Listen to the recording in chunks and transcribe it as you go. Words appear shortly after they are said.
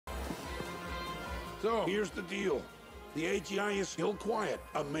So, here's the deal. The AGI is still quiet,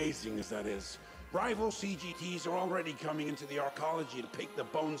 amazing as that is. Rival CGTs are already coming into the arcology to pick the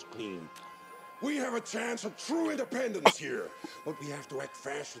bones clean. We have a chance of true independence here, but we have to act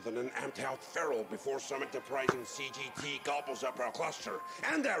faster than an amped-out feral before some enterprising CGT gobbles up our cluster,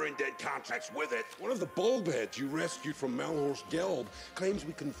 and our indent contracts with it. One of the bulb heads you rescued from Malhorst Gelb claims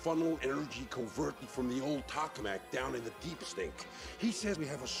we can funnel energy covertly from the old tokamak down in the deep stink. He says we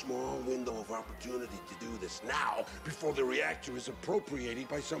have a small window of opportunity to do this now, before the reactor is appropriated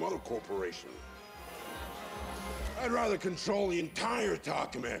by some other corporation. I'd rather control the entire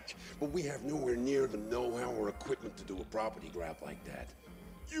tokamak, but we have nowhere near the know-how or equipment to do a property grab like that.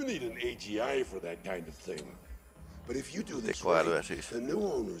 You need an AGI for that kind of thing. But if you do this right, the new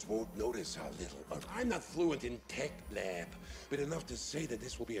owners won't notice how little. I'm not fluent in tech lab, but enough to say that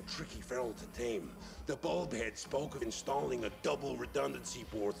this will be a tricky feral to tame. The bulbhead spoke of installing a double redundancy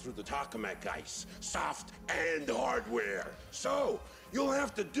board through the tokamak ice, soft and hardware. So, you'll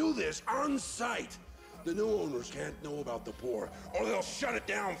have to do this on site. The new owners can't know about the board, or they'll shut it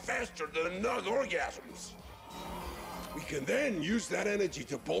down faster than nug orgasms. We can then use that energy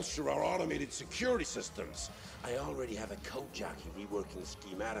to bolster our automated security systems. I already have a code jockey reworking the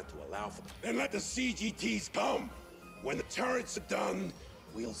schemata to allow for them. Then let the CGTs come. When the turrets are done,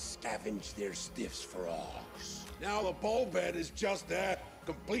 we'll scavenge their stiffs for orcs. Now the bulb bed is just that,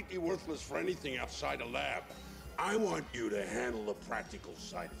 completely worthless for anything outside the lab. I want you to handle the practical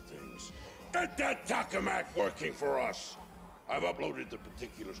side of things. Get that tokamak working for us. I've uploaded the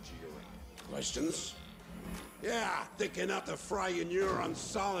particulars to your end. Questions? Yeah, thicken up the frying neurons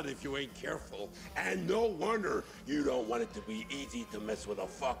solid if you ain't careful. And no wonder you don't want it to be easy to mess with a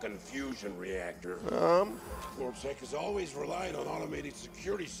fucking fusion reactor. Corpsec has always relied on automated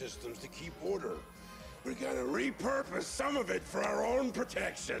security systems to keep order. We're gonna repurpose some of it for our own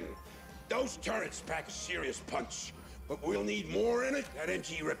protection. Those turrets pack a serious punch. But we'll need more in it. That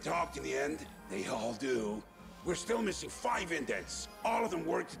NG rep talked in the end. They all do. We're still missing 5 indents. All of them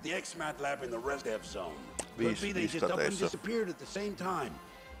worked at the XMAT lab in the ResDev zone. Could be they just up and disappeared at the same time.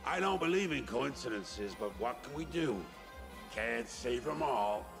 I don't believe in coincidences, but what can we do? Can't save them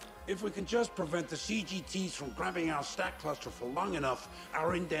all. If we can just prevent the CGTs from grabbing our stack cluster for long enough,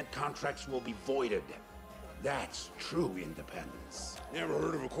 our indent contracts will be voided. That's true independence. Never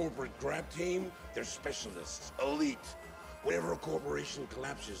heard of a corporate grab team? They're specialists, elite. Whenever a corporation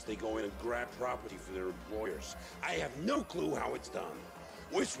collapses, they go in and grab property for their employers. I have no clue how it's done.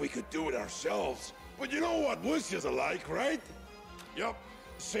 Wish we could do it ourselves. But you know what wishes are like, right? Yup.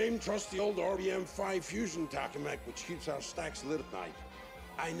 Same trusty old RBM-5 fusion tokamak which keeps our stacks lit at night.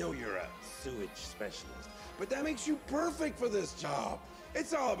 I know you're a sewage specialist, but that makes you perfect for this job.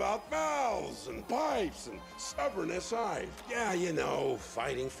 It's all about valves and pipes and stubborn SI. Yeah, you know,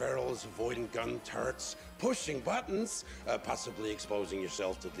 fighting ferals, avoiding gun turrets, pushing buttons, possibly exposing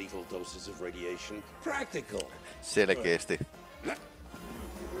yourself to lethal doses of radiation. Practical. Selkeästi.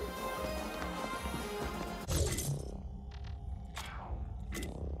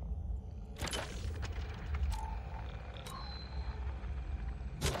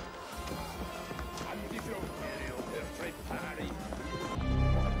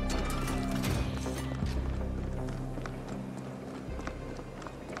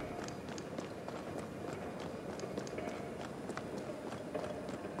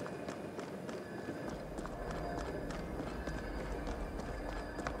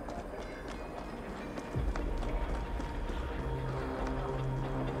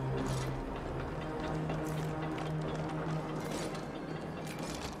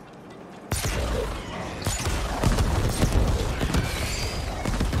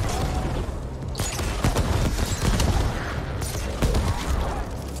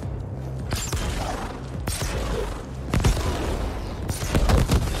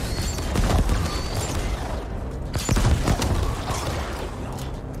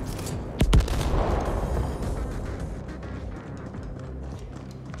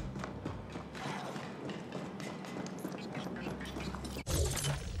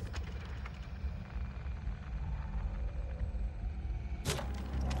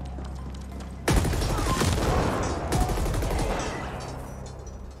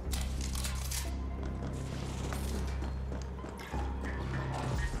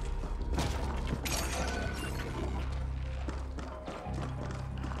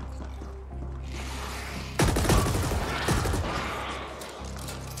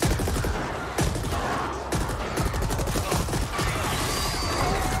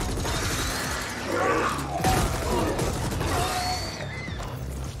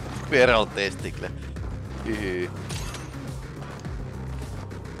 Feral testicle.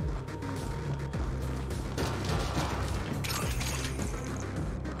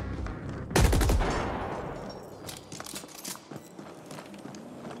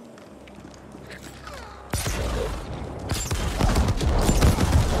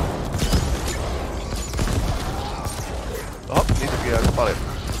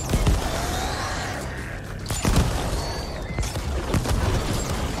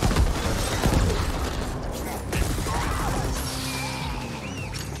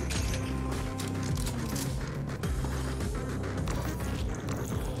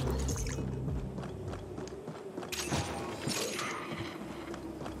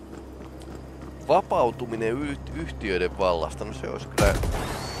 Vapautuminen yhtiöiden vallasta, no se olisi kyllä...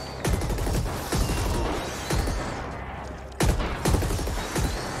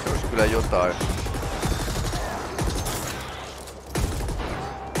 Se olisi kyllä jotain.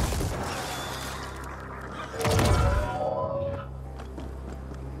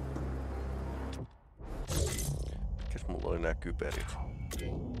 Mikäs mulla oli nää kyberit?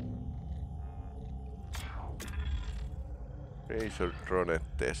 Razor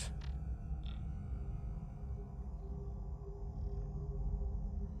Dronettes.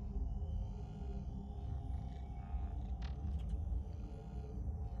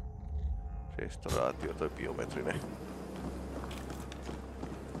 Restauraatio toi biometrinen.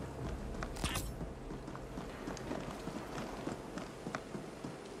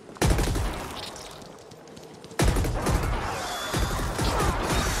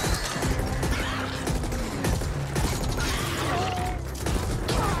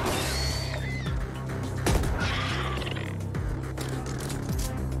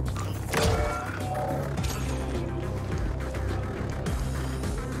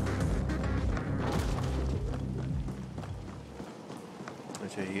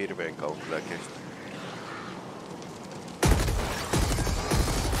 Se ei hirveen kauan kyllä kestä.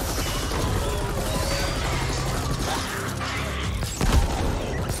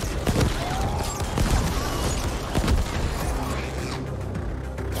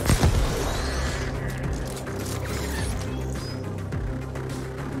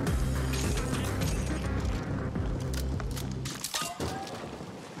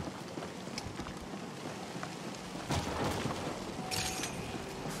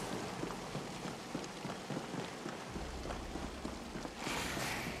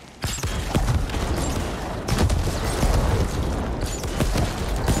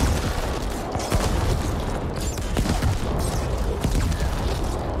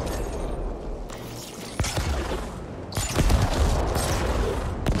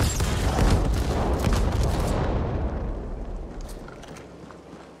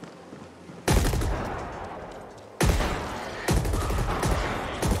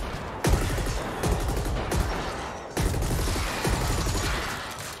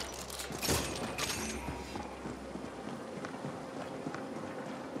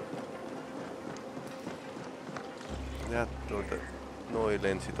 Ja tuolta noi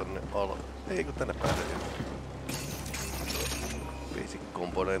lensi tonne alas. Ei kun tänne pääsee. Basic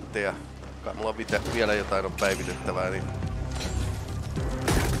komponentteja. Kai mulla vielä jotain on päivitettävää, niin...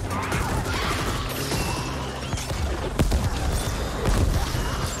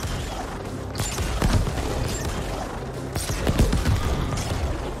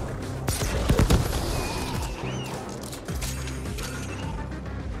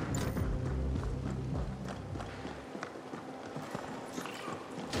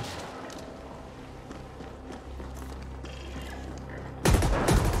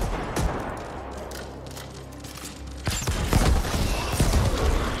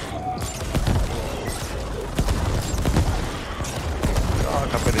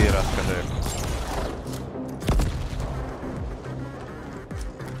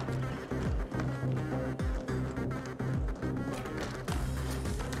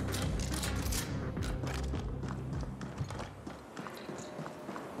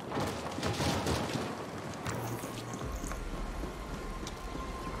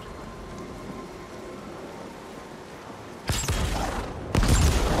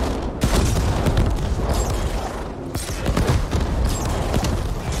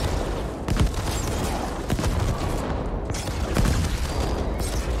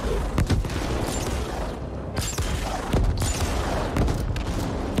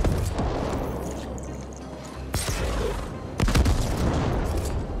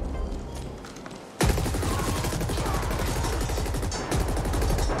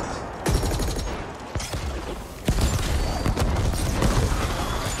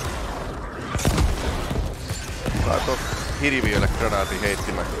 Hirviölle granaatin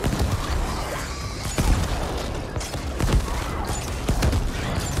heittimä.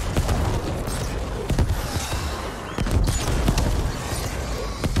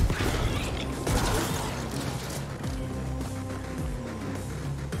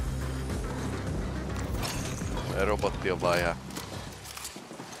 Robotti on vaan ihan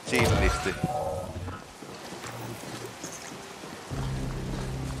chillisti.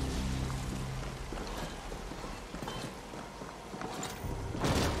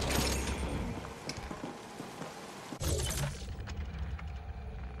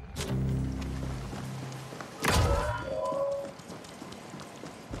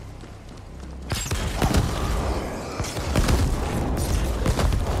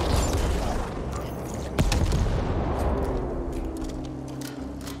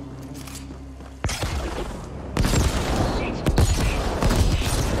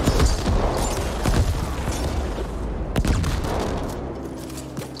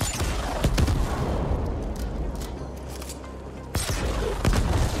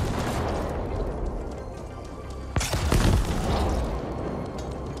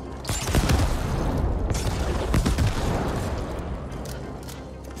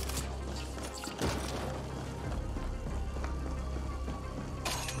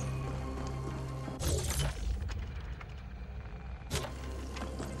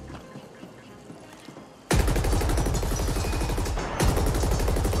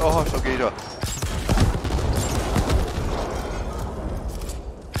 Oho, se onkin iso.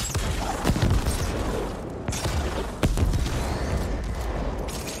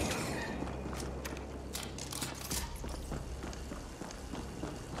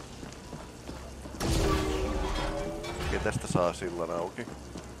 Ja tästä saa sillan auki.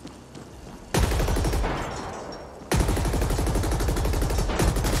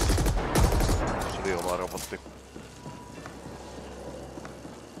 Se oli oma robotti.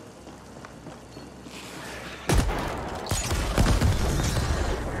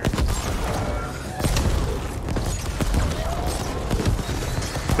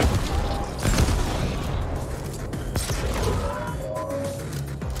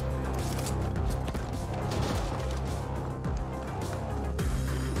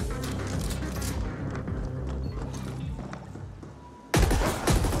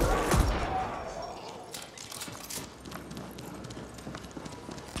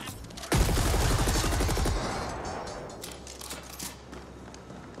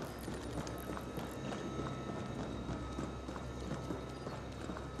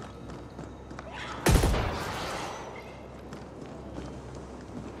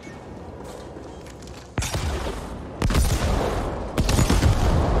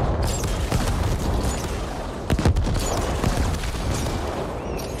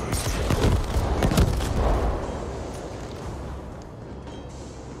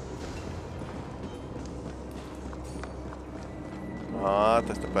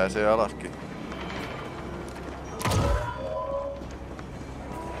 Tästä pääsee alaskin.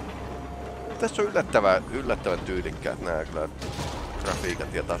 Tässä on yllättävän tyylikkäät nää kyllä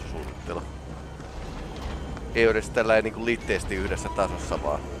grafiikat ja tasosuunnittelu. Ei ole edes tällä niinku liitteesti yhdessä tasossa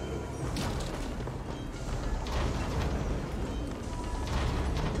vaan.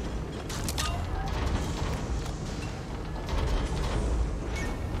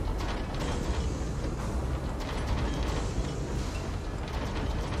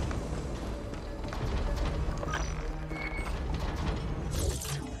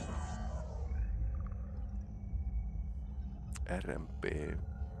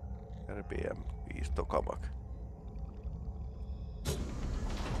 RBM 5 tokamak.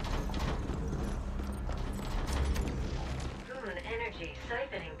 Food energy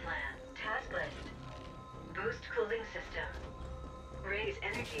siphoning plan. Task list. Boost cooling system. Raise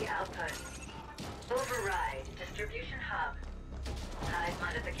energy output. Override distribution hub. Hide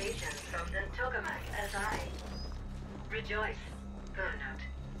modifications from the tokamak SI. Rejoice. Good note.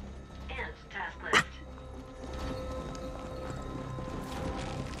 And task list.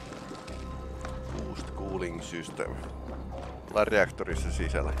 Boost cooling system. Ollaan reaktorissa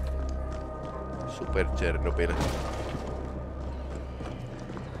sisällä. Super Chernobyl.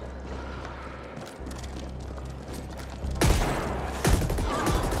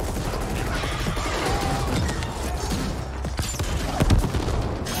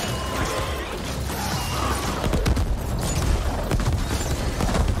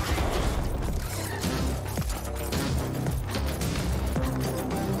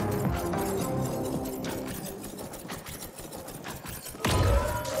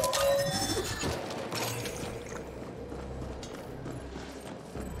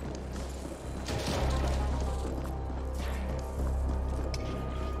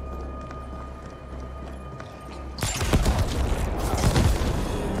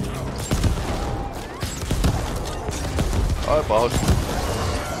 Ai pahoin.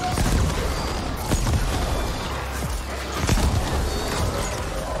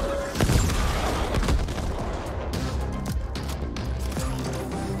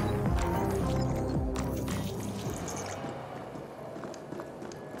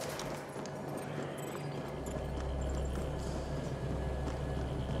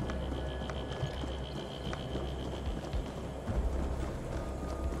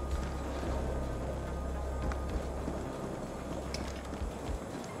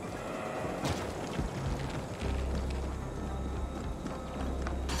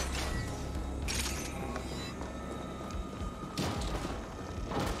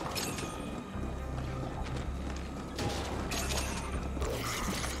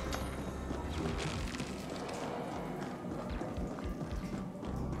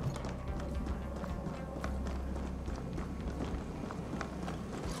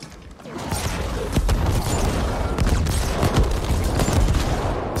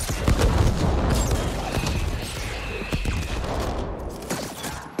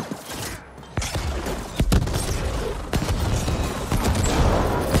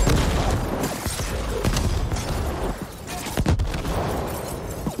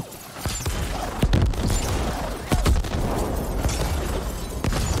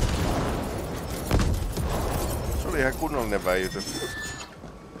 klassinen väijytys.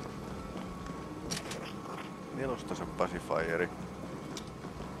 4 pacifieri.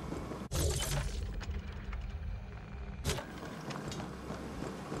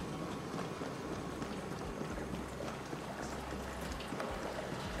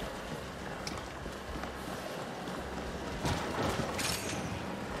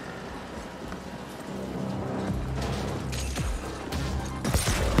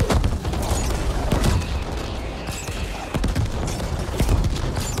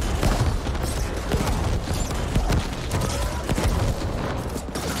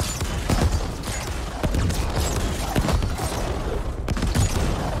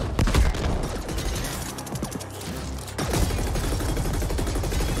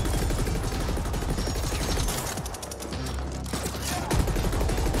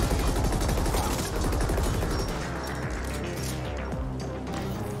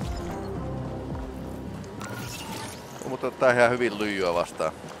 Mutta ottaa ihan hyvin lyijyä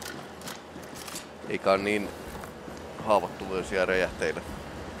vastaan. Eikä ole niin haavoittuvaisia räjähteille.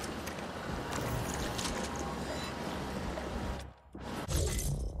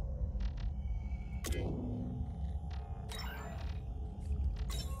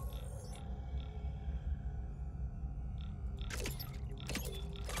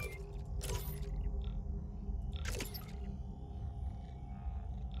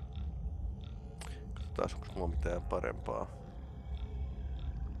 Katsotaan, onko mulla mitään parempaa.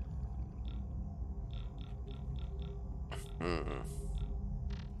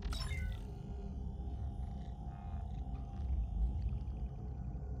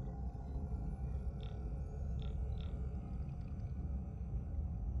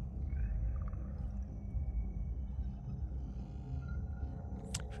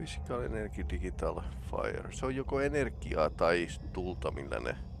 Physical Energy Digital Fire. Se on joko energiaa tai tulta, millä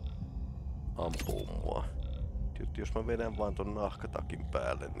ne ampuu mua. Tietysti jos mä vedän vaan ton nahkatakin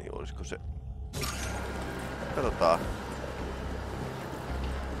päälle, niin olisiko se... Katsotaan.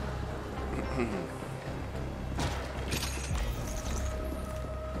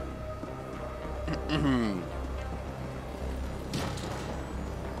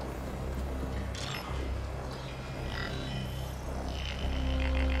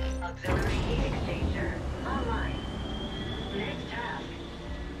 Auxiliary heat exchanger online. Next task.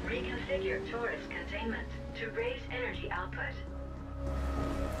 Reconfigure torus containment to raise energy output.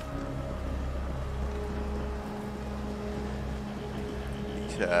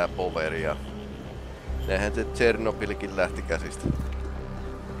 Lisää poweria. Näinhän se Tšernobylkin lähti käsistä.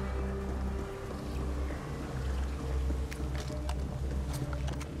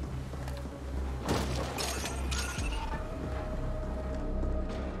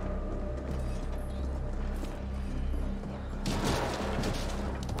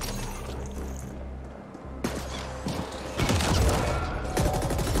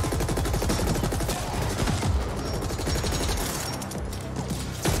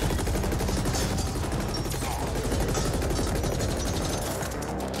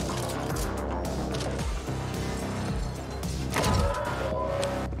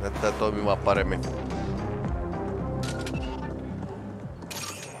 Näyttää toimimaan paremmin.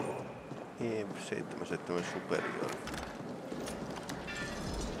 E77 Superior.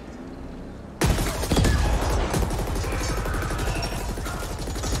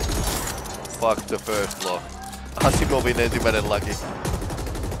 Fuck the first law. Asimovin ensimmäinen laki.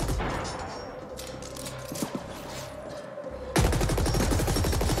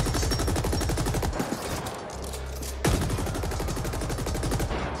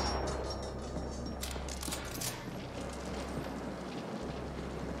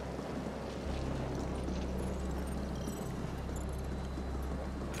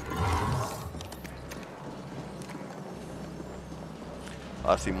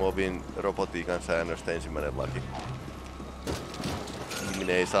 Asimovin robotiikan säännöstä ensimmäinen laki.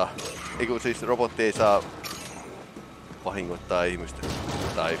 Ihminen ei saa, siis robotti ei saa vahingoittaa ihmistä.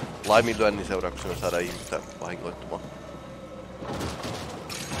 Tai laiminlyönnin seurauksena saada ihmistä vahingoittumaan.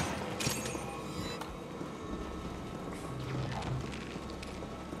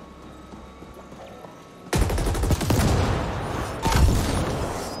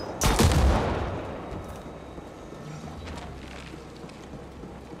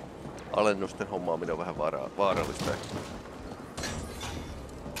 Alennusten hommaaminen on vähän vaarallista.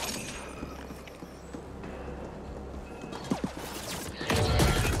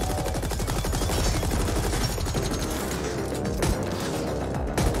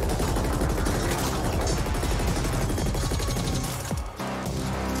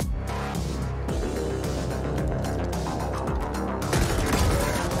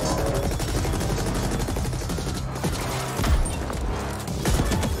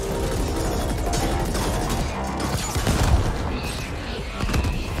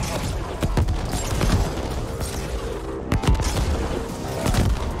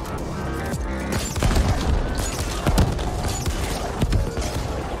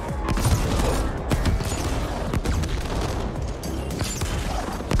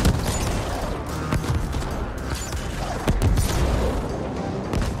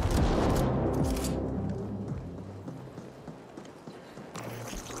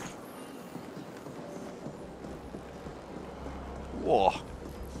 Wow.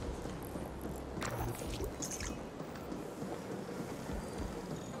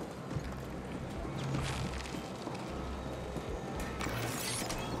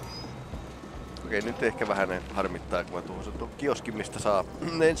 Okei, nyt ehkä vähän harmittaa, kun mä tuohon tuon kioskin, mistä saa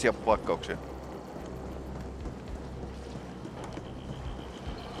ensiapupakkauksia.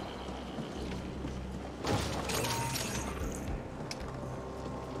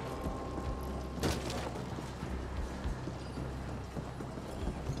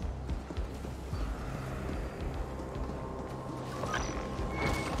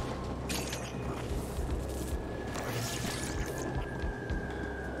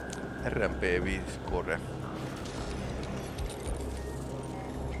 RMP5 Core.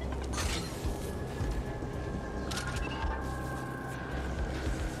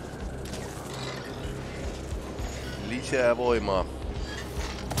 Lisää voimaa.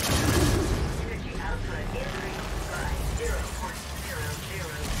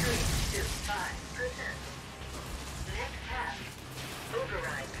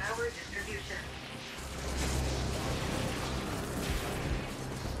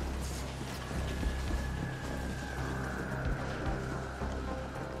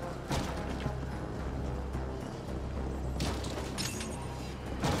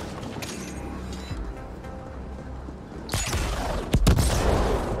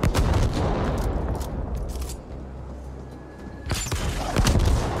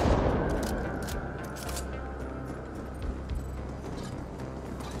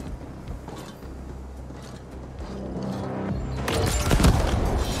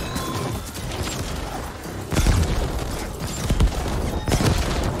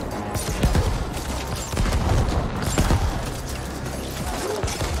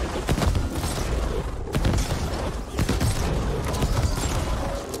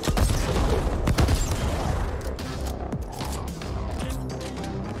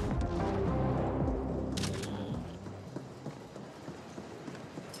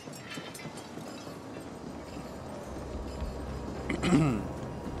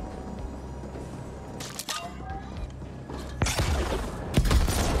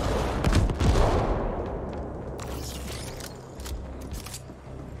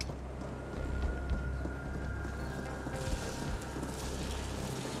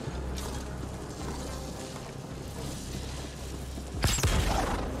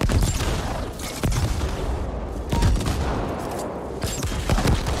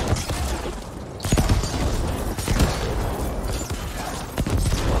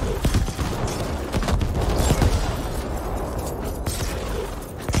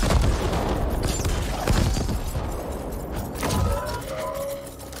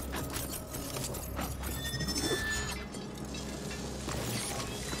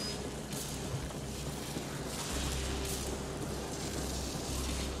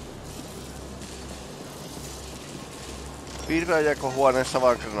 Virranjakohuoneessa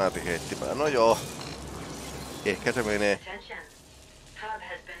vaan granaatin heittimään. No joo. Ehkä se menee. Hub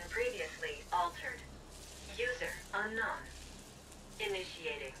has been previously altered. User unknown.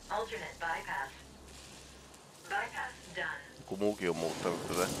 Initiating alternate bypass. Bypass done. Joku muukin on muuttanut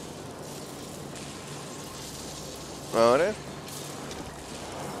tätä. No niin.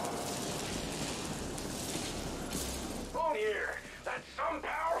 Oh here, that some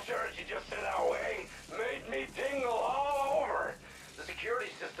power surge you just sent our way made me tingle all over. The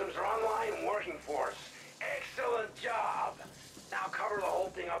security systems are online and working for us. Excellent job. Now cover the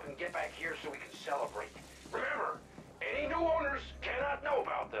whole thing up and get back here so we can celebrate. Remember, any new owners cannot know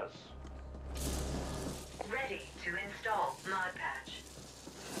about this. Ready to install mod patch.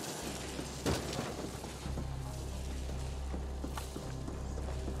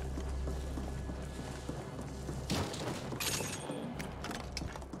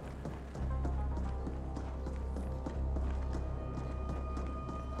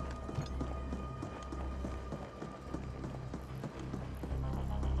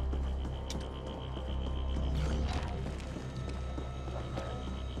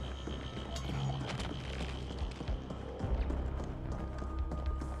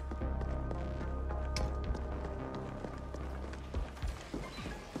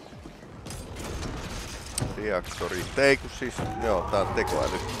 Reaktori. Ei kun siis, joo, tää on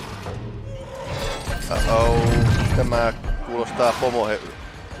tekoäly. Tämä kuulostaa pomohe.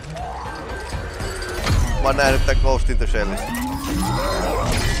 Mä oon nähnyt tän Ghost in the Shellistä.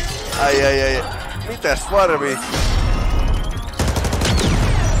 Ai. Mitäs varmi?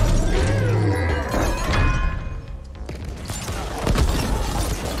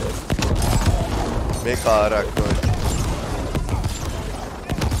 Mega-araktoi.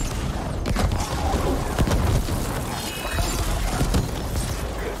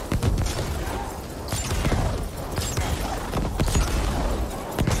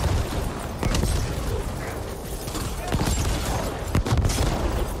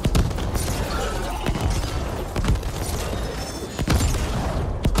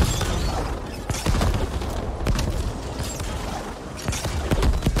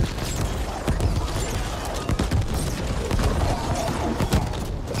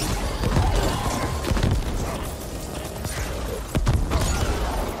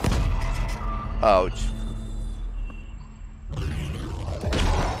 Ouch.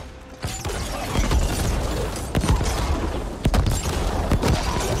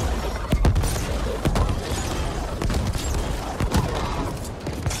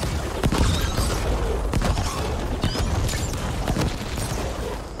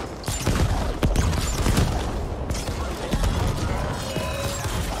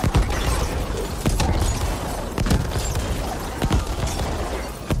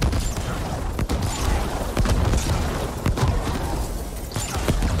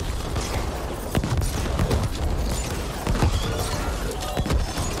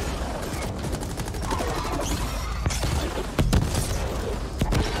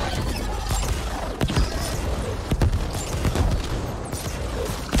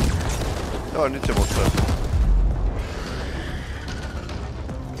 Joo, nyt se muuttuu.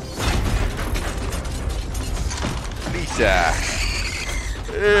 Lisää.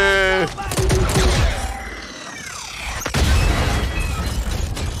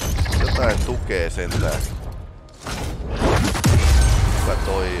 Jotain tukee sentään. Kuka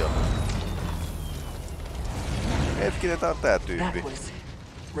toi on? Hetkinen, tää on tää tyyppi.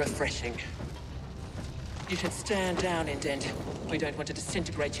 Refreshing. You should stand down, Indent. We don't want to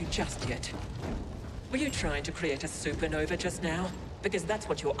disintegrate you just yet. Were you trying to create a supernova just now? Because that's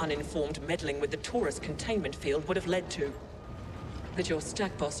what your uninformed meddling with the torus containment field would have led to. That your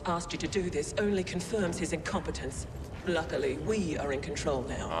stack boss asked you to do this only confirms his incompetence. Luckily, we are in control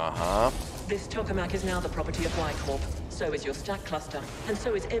now. This tokamak is now the property of Y-Corp. So is your stack cluster, and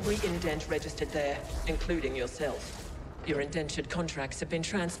so is every indent registered there, including yourself. Your indentured contracts have been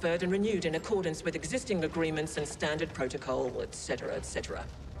transferred and renewed in accordance with existing agreements and standard protocol, etc., etc.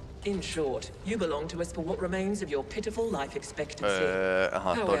 In short, you belong to us for what remains of your pitiful life expectancy.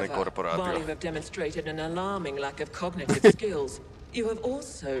 However, while you have demonstrated an alarming lack of cognitive skills, you have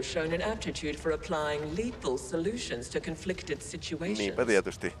also shown an aptitude for applying lethal solutions to conflicted situations. Niinpä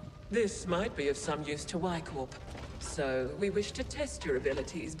tietysti. This might be of some use to Y-Corp. So, we wish to test your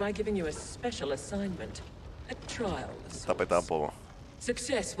abilities by giving you a special assignment. A trial of sorts. Tapetaan pomo.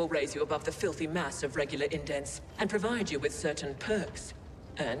 Success will raise you above the filthy mass of regular indents and provide you with certain perks.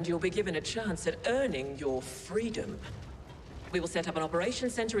 And you'll be given a chance at earning your freedom. We will set up an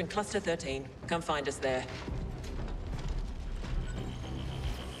operations center in Cluster 13. Come find us there.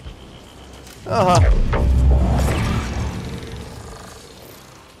 Aha.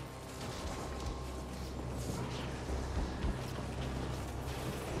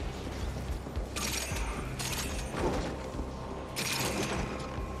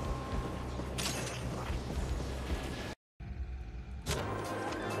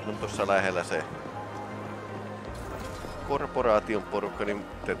 On tossa lähellä se korporaation porukka, niin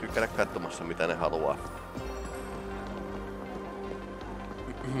täytyy käydä katsomassa mitä ne haluaa.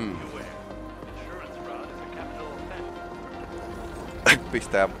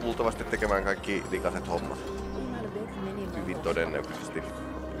 Pistää luultavasti tekemään kaikki likaset hommat. Hyvin todennäköisesti.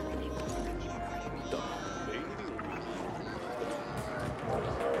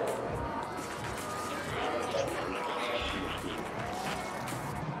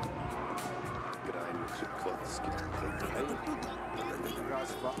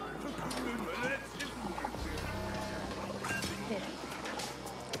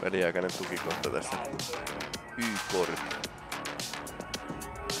 Väliaikainen tukikohta tässä. Y-Corp.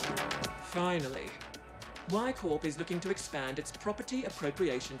 Finally, Y-Corp is looking to expand its property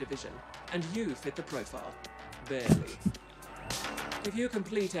appropriation division, and you fit the profile. Barely. If you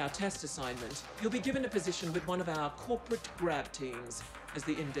complete our test assignment, you'll be given a position with one of our corporate grab teams, as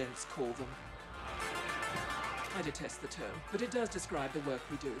the indents call them. I detest the term, but it does describe the work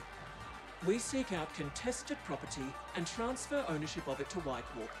we do. We seek out contested property and transfer ownership of it to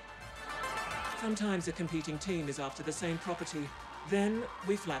Y-Corp. Sometimes a competing team is after the same property. Then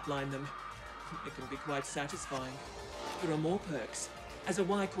we flatline them. It can be quite satisfying. There are more perks. As a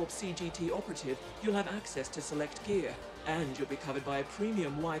Y-Corp CGT operative, you'll have access to select gear, and you'll be covered by a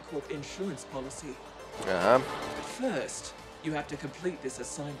premium Y-Corp insurance policy. But first, you have to complete this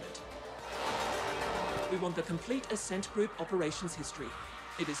assignment. We want the complete Ascent Group operations history.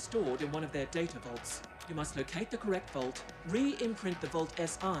 It is stored in one of their data vaults. You must locate the correct vault, re-imprint the Vault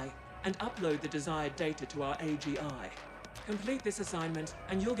SI, and upload the desired data to our AGI. Complete this assignment,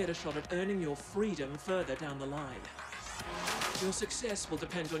 and you'll get a shot at earning your freedom further down the line. Your success will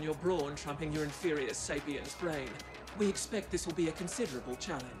depend on your brawn trumping your inferior sapiens brain. We expect this will be a considerable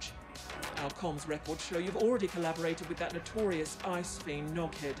challenge. Our comms records show you've already collaborated with that notorious ice fiend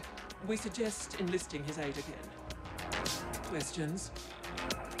Noghead. We suggest enlisting his aid again. Questions?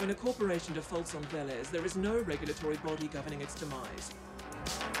 When a corporation defaults on Bel Airs, there is no regulatory body governing its demise.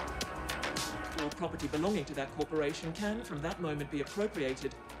 intellectual property belonging to that corporation can, from that moment, be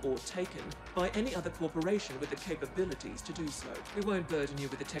appropriated or taken by any other corporation with the capabilities to do so. We won't burden you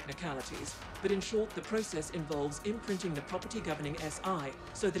with the technicalities, but in short, the process involves imprinting the property governing SI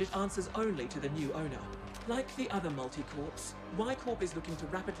so that it answers only to the new owner. Like the other multi-corps, Y-Corp is looking to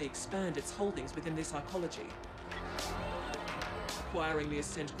rapidly expand its holdings within this arcology. Acquiring the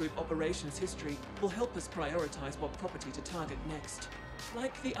Ascent Group operations history will help us prioritize what property to target next.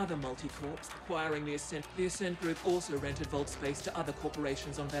 Like the other multi-corps, acquiring the Ascent Group also rented vault space to other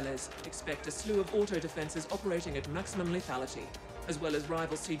corporations on Velez. Expect a slew of auto-defenses operating at maximum lethality, as well as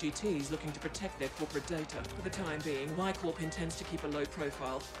rival CGTs looking to protect their corporate data. For the time being, Y-Corp intends to keep a low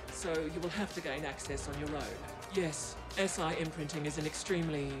profile, so you will have to gain access on your own. Yes, SI imprinting is an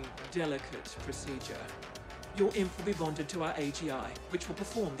extremely delicate procedure. Your imp will be bonded to our AGI, which will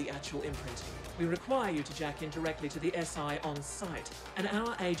perform the actual imprinting. We require you to jack in directly to the SI on site, and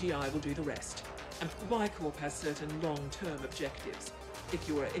our AGI will do the rest. And Y-Corp has certain long-term objectives. If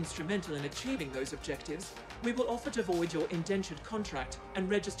you are instrumental in achieving those objectives, we will offer to void your indentured contract and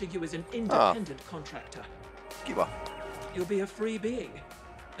register you as an independent contractor. Kiva. You'll be a free being,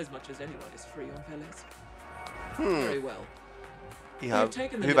 as much as anyone is free on Velez. Very well. Ihan We've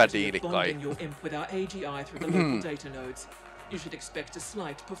taken the hyvä liberty diili of kai. bonding your imp with our AGI through the local data nodes. You should expect a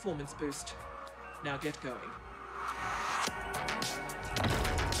slight performance boost. Now get going.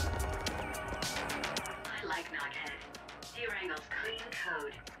 I like Knockhead. Your angle's clean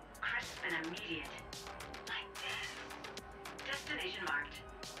code, crisp and immediate. Like this. Destination marked.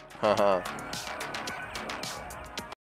 Haha.